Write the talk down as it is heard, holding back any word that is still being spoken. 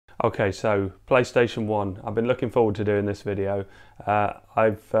Okay, so PlayStation 1. I've been looking forward to doing this video.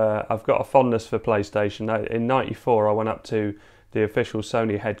 I've got a fondness for PlayStation. In '94, I went up to the official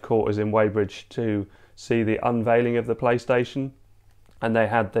Sony headquarters in Weybridge to see the unveiling of the PlayStation, and they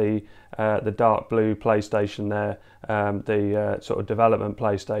had the dark blue PlayStation there, the sort of development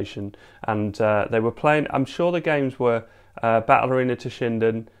PlayStation, and they were playing. I'm sure the games were Battle Arena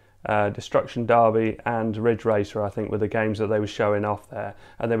Toshinden, Destruction Derby and Ridge Racer, I think, were the games that they were showing off there,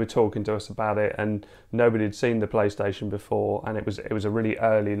 and they were talking to us about it, and nobody had seen the PlayStation before, and it was a really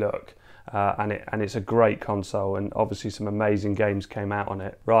early look, and it's a great console, and obviously some amazing games came out on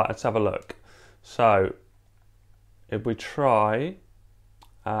it. Right, let's have a look. So if we try,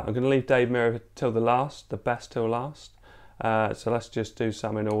 I'm going to leave Dave Mirra till the last, the best till last, so let's just do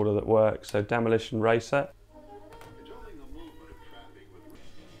some in order that works. So Demolition Racer.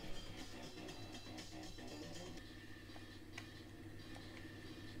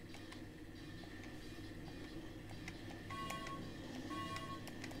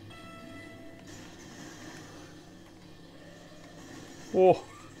 Oh.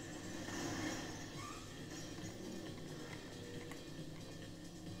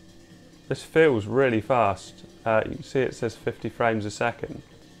 This feels really fast. You can see it says 50 frames a second.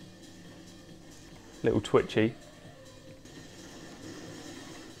 Little twitchy.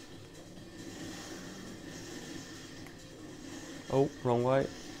 Oh, wrong way.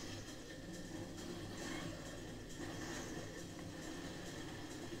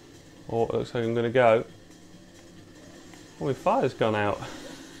 Oh, it looks like I'm going to go. Oh, my fire's gone out.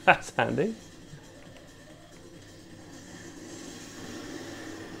 That's handy.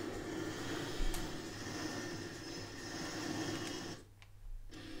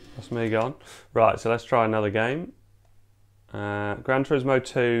 That's me gone. Right, so let's try another game. Gran Turismo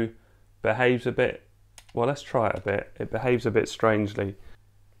 2 behaves a bit... Well, let's try it a bit. It behaves a bit strangely.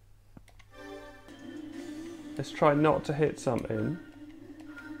 Let's try not to hit something.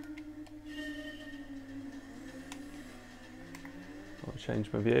 I'll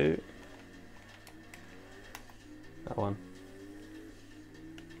change my view. That one.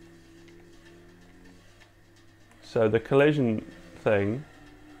 So the collision thing.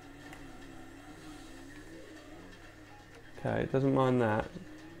 Okay, it doesn't mind that.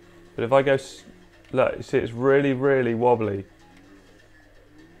 But if I go, look, you see it's really, really wobbly.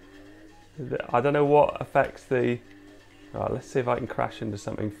 I don't know what affects the... Right, let's see if I can crash into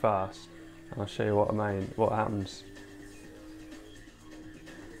something fast. I'll show you what I mean, what happens.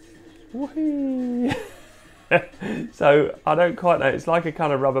 Whee! So I don't quite know, it's like a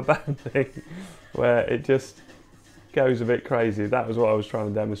kind of rubber band thing where it just goes a bit crazy. That was what I was trying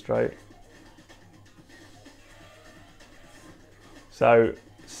to demonstrate. So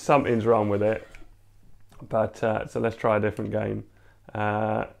something's wrong with it, but so let's try a different game.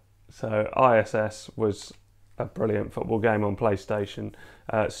 So ISS was a brilliant football game on PlayStation.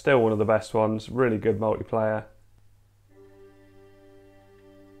 Still one of the best ones, really good multiplayer.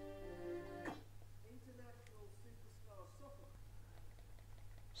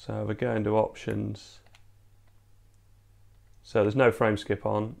 So we go into options. So there's no frame skip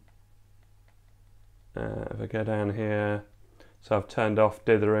on. If I go down here, so I've turned off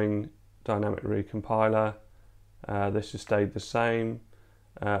dithering, dynamic recompiler. This has stayed the same.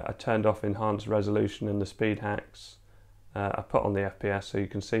 I turned off enhanced resolution and the speed hacks. I put on the FPS so you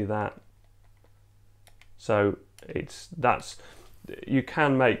can see that. So you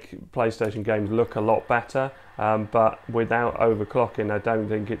can make PlayStation games look a lot better, but without overclocking, I don't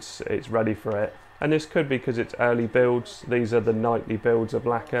think it's ready for it. And this could be because it's early builds. These are the nightly builds of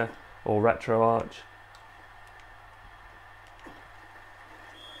Lakka or Retroarch.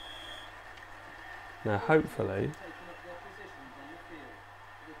 Now hopefully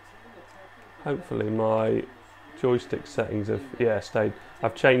my joystick settings have stayed.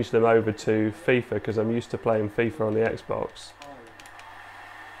 I've changed them over to FIFA because I'm used to playing FIFA on the Xbox.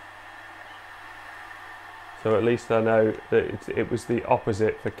 So at least I know that it was the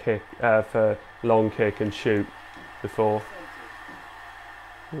opposite for for long kick and shoot before.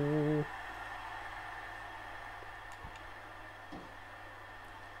 I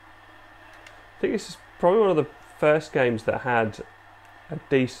think this is probably one of the first games that had a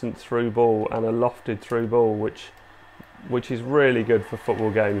decent through ball and a lofted through ball, which is really good for football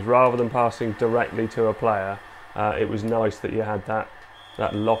games. Rather than passing directly to a player, it was nice that you had that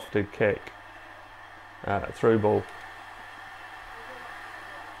lofted kick. Through ball.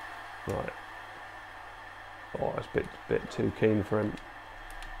 Right. Oh, it's a bit too keen for him.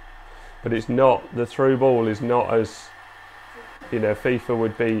 But it's not, the through ball is not as, you know, FIFA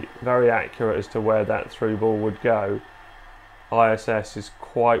would be very accurate as to where that through ball would go. ISS is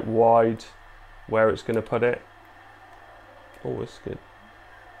quite wide where it's going to put it. Oh, that's good.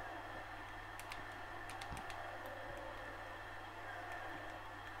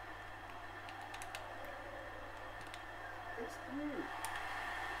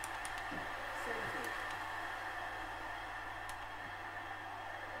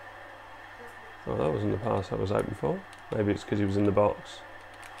 Oh, that wasn't the pass I was hoping for. Maybe it's because he was in the box.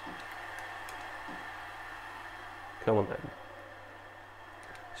 Come on then.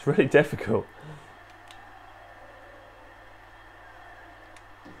 It's really difficult.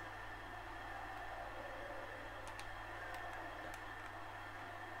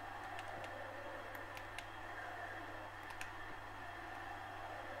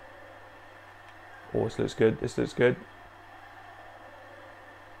 Oh, this looks good. This looks good.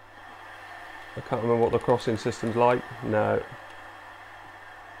 I can't remember what the crossing system's like. No.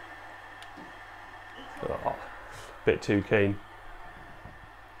 Oh, bit too keen.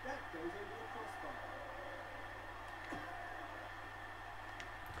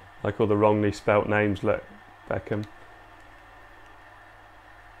 Like all the wrongly spelt names, look, Beckham.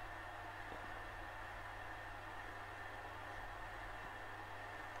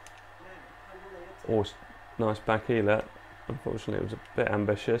 Oh, nice back heeler. Unfortunately, it was a bit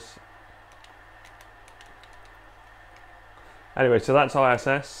ambitious. Anyway, so that's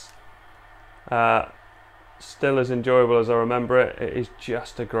ISS. Still as enjoyable as I remember it. It is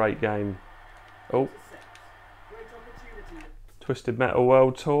just a great game. Oh. Twisted Metal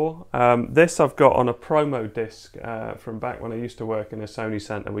World Tour. This I've got on a promo disc from back when I used to work in a Sony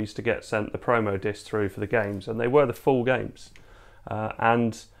centre. We used to get sent the promo disc through for the games, and they were the full games.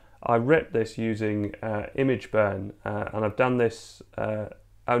 And I ripped this using imgburn, and I've done this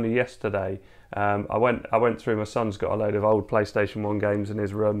only yesterday. I went through. My son's got a load of old PlayStation 1 games in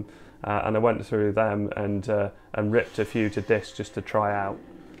his room, and I went through them and ripped a few to disc just to try out,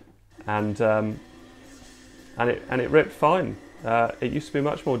 and it ripped fine. It used to be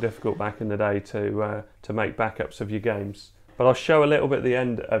much more difficult back in the day to make backups of your games. But I'll show a little bit the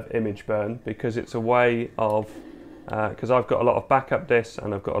end of imgburn because it's a way of, because I've got a lot of backup discs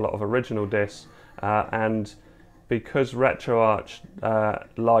and I've got a lot of original discs, and because RetroArch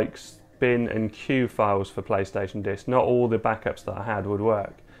likes bin and Q files for PlayStation discs, not all the backups that I had would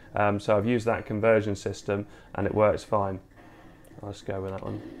work. So I've used that conversion system and it works fine. I'll just go with that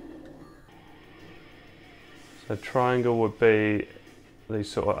one. So triangle would be these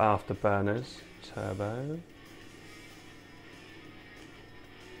sort of afterburners, turbo.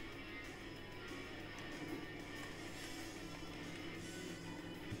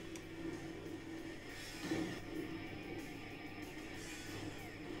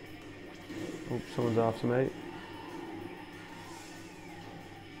 Oops, someone's after me.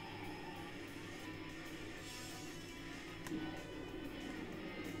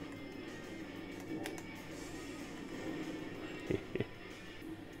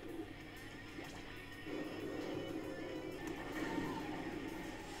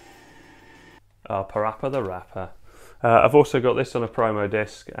 Oh, Parappa The Rapper. I've also got this on a promo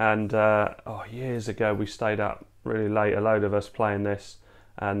disc, and years ago we stayed up really late, a load of us playing this,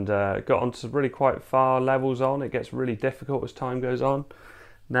 and got onto really quite far levels on. It gets really difficult as time goes on.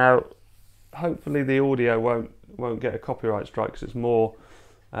 Now, hopefully the audio won't get a copyright strike because it's more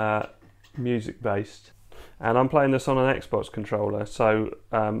music based. And I'm playing this on an Xbox controller, so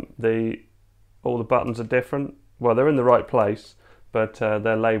all the buttons are different. Well, they're in the right place, but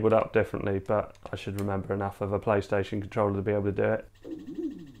they're labelled up differently, but I should remember enough of a PlayStation controller to be able to do it.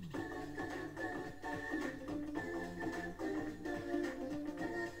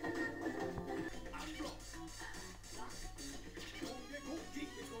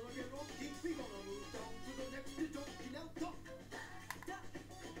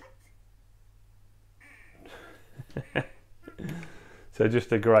 So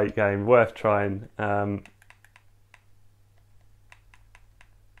just a great game, worth trying.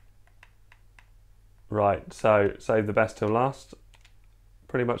 Right, so save the best till last.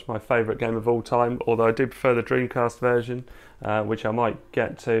 Pretty much my favourite game of all time, although I do prefer the Dreamcast version, which I might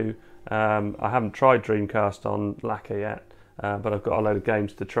get to. I haven't tried Dreamcast on Lakka yet, but I've got a load of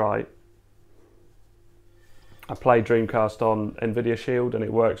games to try. I play Dreamcast on Nvidia Shield and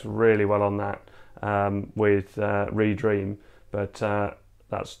it works really well on that with Redream, but I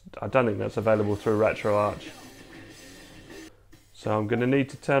don't think that's available through RetroArch. So I'm going to need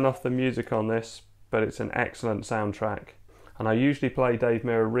to turn off the music on this, but it's an excellent soundtrack. And I usually play Dave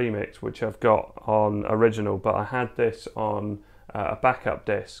Mirra Remix, which I've got on original, but I had this on a backup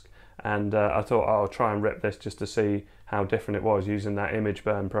disc, and I thought, I'll try and rip this just to see how different it was using that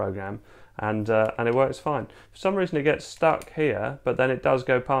imgburn program. and it works fine. For some reason it gets stuck here, but then it does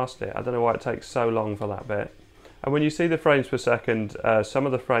go past it. I don't know why it takes so long for that bit. And when you see the frames per second, some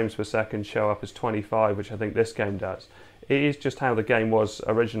of the frames per second show up as 25, which I think this game does. It is just how the game was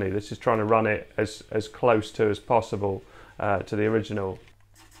originally. This is trying to run it as close to as possible to the original.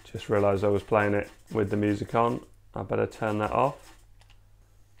 Just realised I was playing it with the music on. I better turn that off.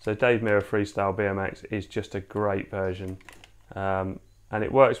 So Dave Mirra Freestyle BMX is just a great version. And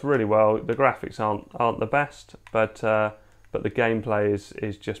it works really well. The graphics aren't the best, but the gameplay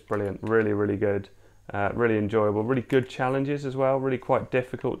is just brilliant. Really, really good. Really enjoyable. Really good challenges as well. Really quite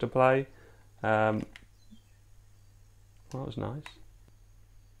difficult to play. That was nice.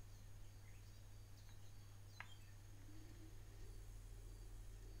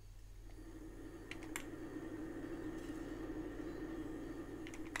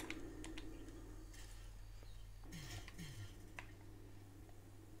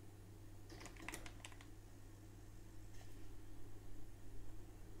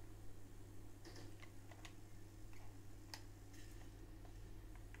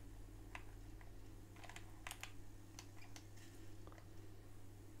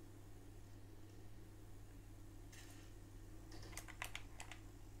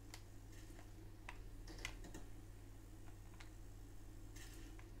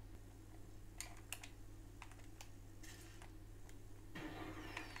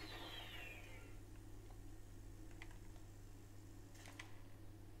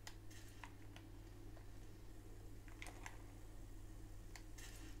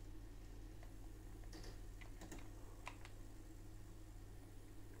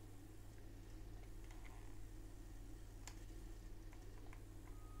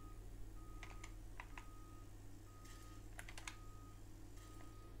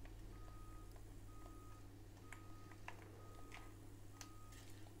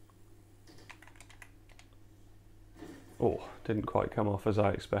 Oh, didn't quite come off as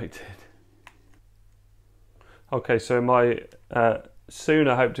I expected. Okay, so soon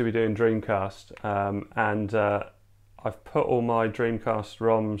I hope to be doing Dreamcast, and I've put all my Dreamcast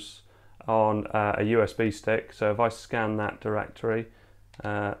ROMs on a USB stick. So if I scan that directory,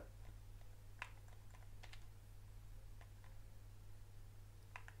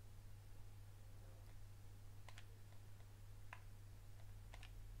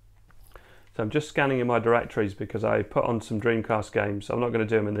 so I'm just scanning in my directories because I put on some Dreamcast games. I'm not going to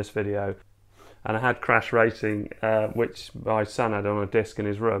do them in this video. And I had Crash Racing, which my son had on a disc in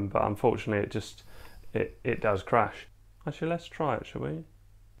his room, but unfortunately it does crash. Actually, let's try it, shall we?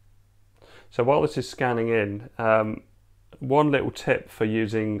 So while this is scanning in, one little tip for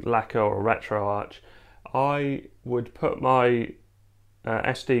using Lakka or Retroarch, I would put my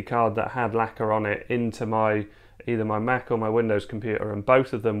SD card that had Lakka on it into either my Mac or my Windows computer, and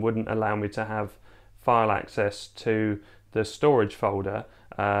both of them wouldn't allow me to have file access to the storage folder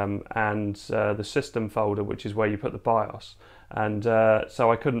and the system folder, which is where you put the BIOS, and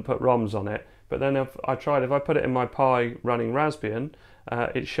so I couldn't put ROMs on it. But then if I put it in my Pi running Raspbian,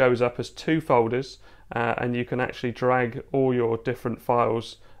 it shows up as two folders, and you can actually drag all your different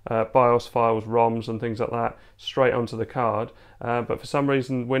files, BIOS files, ROMs and things like that, straight onto the card. But for some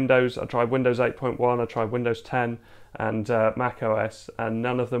reason I tried Windows 8.1, I tried Windows 10 and Mac OS, and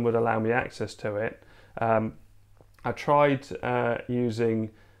none of them would allow me access to it. I tried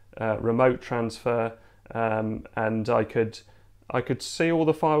using remote transfer, and I could see all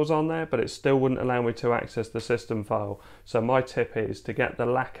the files on there, but it still wouldn't allow me to access the system file. So my tip is to get the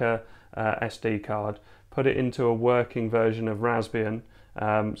Lakka SD card, put it into a working version of Raspbian.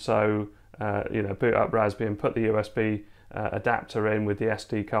 Boot up Raspbian, put the USB adapter in with the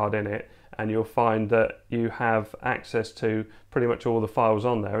SD card in it, and you'll find that you have access to pretty much all the files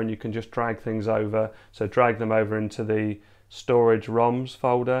on there, and you can just drag things over. So drag them over into the storage ROMs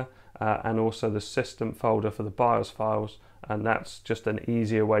folder and also the system folder for the BIOS files, and that's just an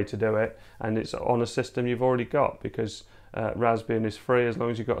easier way to do it, and it's on a system you've already got, because Raspbian is free as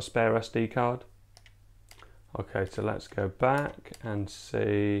long as you've got a spare SD card. Okay, so let's go back and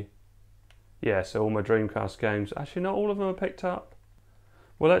see. Yeah, so all my Dreamcast games, actually not all of them are picked up.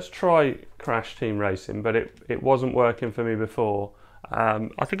 Well, let's try Crash Team Racing, but it wasn't working for me before.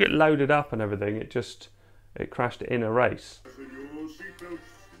 I think it loaded up and everything, it crashed in a race.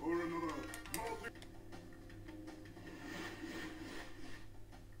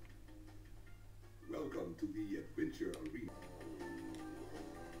 Welcome to the Adventure Arena.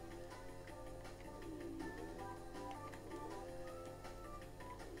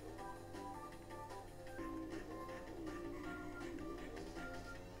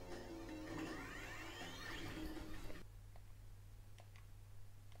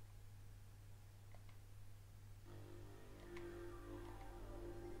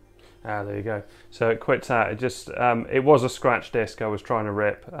 Ah, there you go. So it quits out. It just it was a scratch disc I was trying to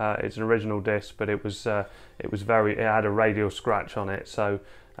rip. It's an original disc, but it had a radial scratch on it. So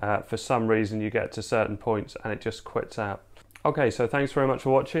for some reason you get to certain points and it just quits out. Okay, so thanks very much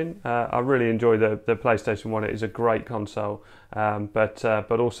for watching. I really enjoy the PlayStation 1. It is a great console, but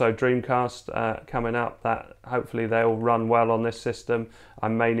also Dreamcast coming up. That hopefully they'll run well on this system. I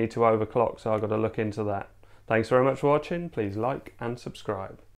may need to overclock, so I've got to look into that. Thanks very much for watching. Please like and subscribe.